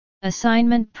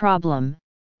Assignment problem,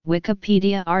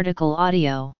 Wikipedia article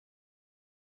audio.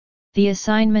 The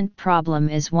assignment problem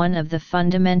is one of the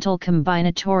fundamental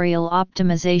combinatorial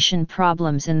optimization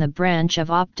problems in the branch of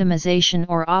optimization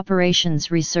or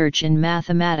operations research in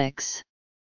mathematics.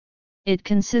 It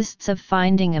consists of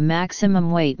finding a maximum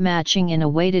weight matching in a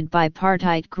weighted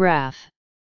bipartite graph.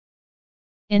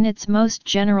 In its most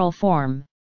general form,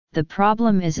 the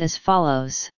problem is as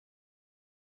follows.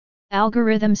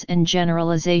 Algorithms and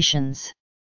generalizations.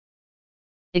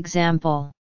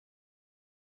 Example.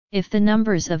 If the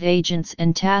numbers of agents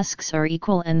and tasks are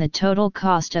equal and the total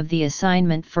cost of the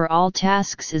assignment for all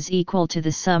tasks is equal to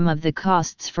the sum of the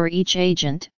costs for each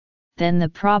agent, then the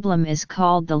problem is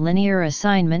called the linear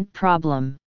assignment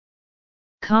problem.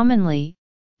 Commonly,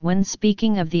 when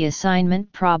speaking of the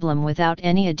assignment problem without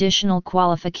any additional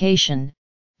qualification,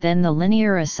 then the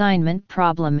linear assignment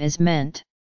problem is meant.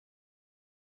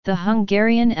 The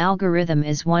Hungarian algorithm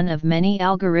is one of many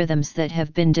algorithms that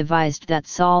have been devised that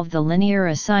solve the linear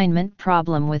assignment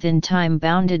problem within time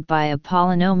bounded by a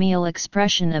polynomial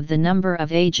expression of the number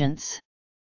of agents.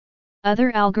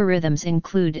 Other algorithms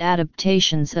include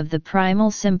adaptations of the primal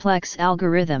simplex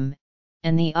algorithm,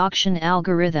 and the auction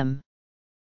algorithm.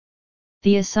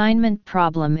 The assignment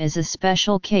problem is a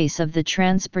special case of the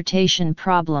transportation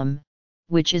problem,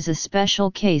 which is a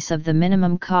special case of the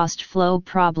minimum cost flow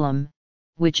problem,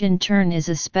 which in turn is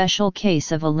a special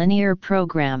case of a linear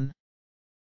program.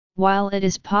 While it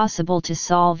is possible to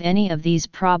solve any of these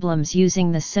problems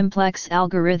using the simplex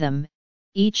algorithm,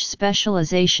 each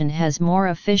specialization has more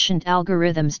efficient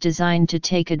algorithms designed to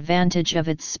take advantage of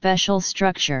its special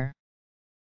structure.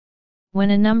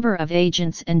 When a number of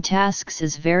agents and tasks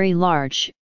is very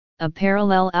large, a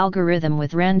parallel algorithm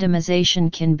with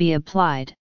randomization can be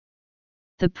applied.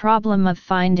 The problem of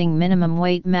finding minimum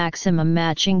weight maximum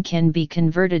matching can be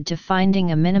converted to finding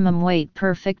a minimum weight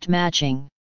perfect matching.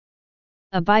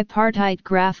 A bipartite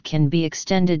graph can be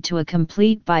extended to a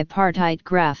complete bipartite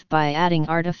graph by adding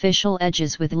artificial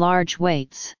edges with large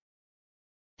weights.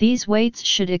 These weights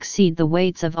should exceed the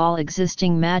weights of all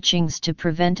existing matchings to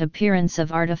prevent appearance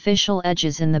of artificial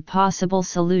edges in the possible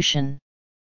solution.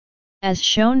 As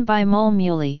shown by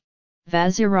Mulmuli,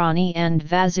 Vazirani and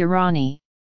Vazirani,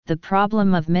 the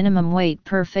problem of minimum weight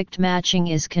perfect matching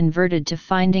is converted to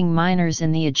finding minors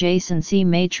in the adjacency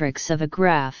matrix of a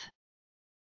graph.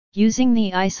 Using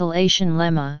the isolation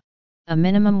lemma, a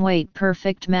minimum weight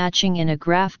perfect matching in a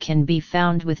graph can be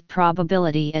found with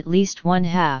probability at least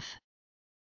 1/2.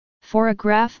 For a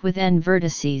graph with n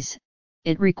vertices,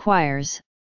 it requires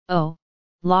O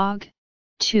log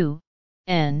 2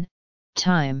 n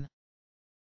time.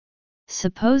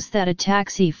 Suppose that a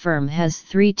taxi firm has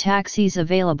 3 taxis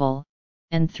available,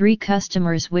 and 3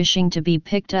 customers wishing to be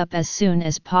picked up as soon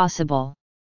as possible.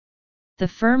 The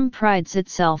firm prides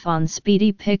itself on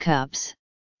speedy pickups,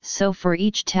 so for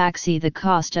each taxi the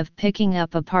cost of picking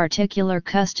up a particular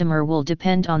customer will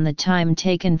depend on the time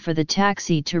taken for the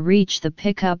taxi to reach the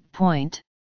pickup point.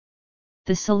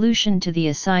 The solution to the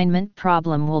assignment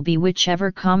problem will be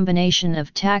whichever combination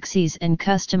of taxis and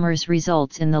customers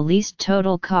results in the least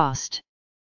total cost.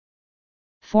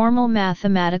 Formal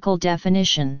mathematical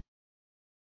definition.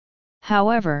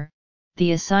 However,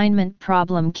 the assignment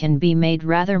problem can be made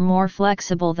rather more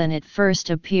flexible than it first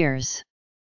appears.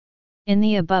 In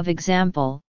the above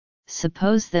example,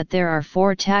 suppose that there are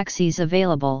 4 taxis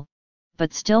available,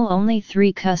 but still only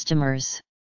 3 customers.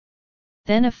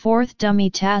 Then a 4th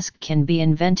dummy task can be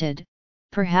invented,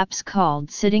 perhaps called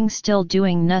sitting still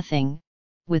doing nothing,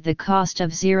 with the cost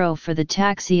of 0 for the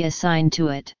taxi assigned to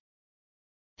it.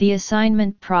 The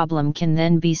assignment problem can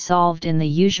then be solved in the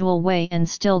usual way and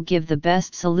still give the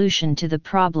best solution to the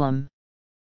problem.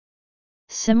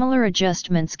 Similar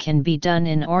adjustments can be done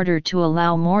in order to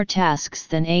allow more tasks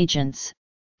than agents,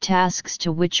 tasks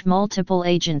to which multiple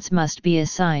agents must be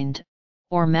assigned,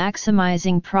 or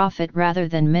maximizing profit rather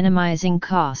than minimizing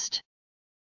cost.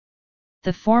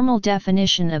 The formal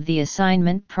definition of the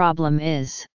assignment problem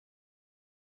is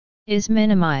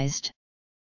minimized.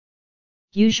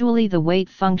 Usually the weight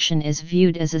function is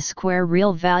viewed as a square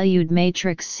real-valued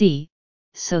matrix C,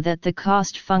 so that the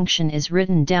cost function is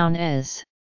written down as.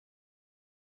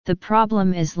 The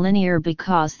problem is linear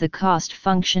because the cost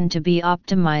function to be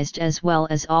optimized as well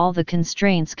as all the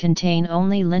constraints contain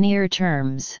only linear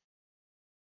terms.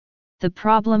 The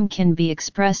problem can be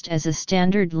expressed as a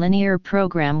standard linear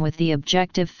program with the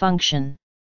objective function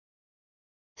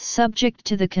subject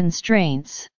to the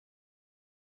constraints.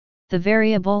 The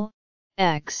variable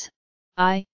x,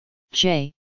 I,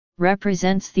 j,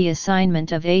 represents the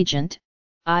assignment of agent,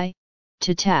 I,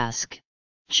 to task,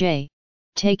 j,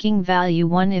 taking value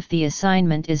 1 if the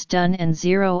assignment is done and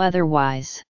 0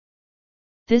 otherwise.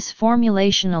 This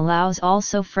formulation allows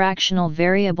also fractional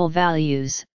variable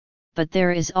values, but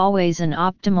there is always an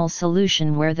optimal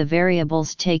solution where the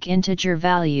variables take integer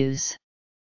values.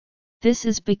 This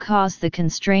is because the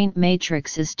constraint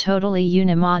matrix is totally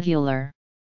unimodular.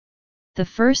 The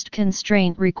first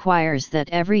constraint requires that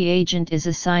every agent is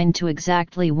assigned to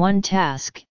exactly one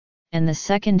task, and the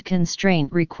second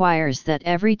constraint requires that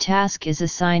every task is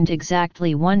assigned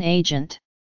exactly one agent.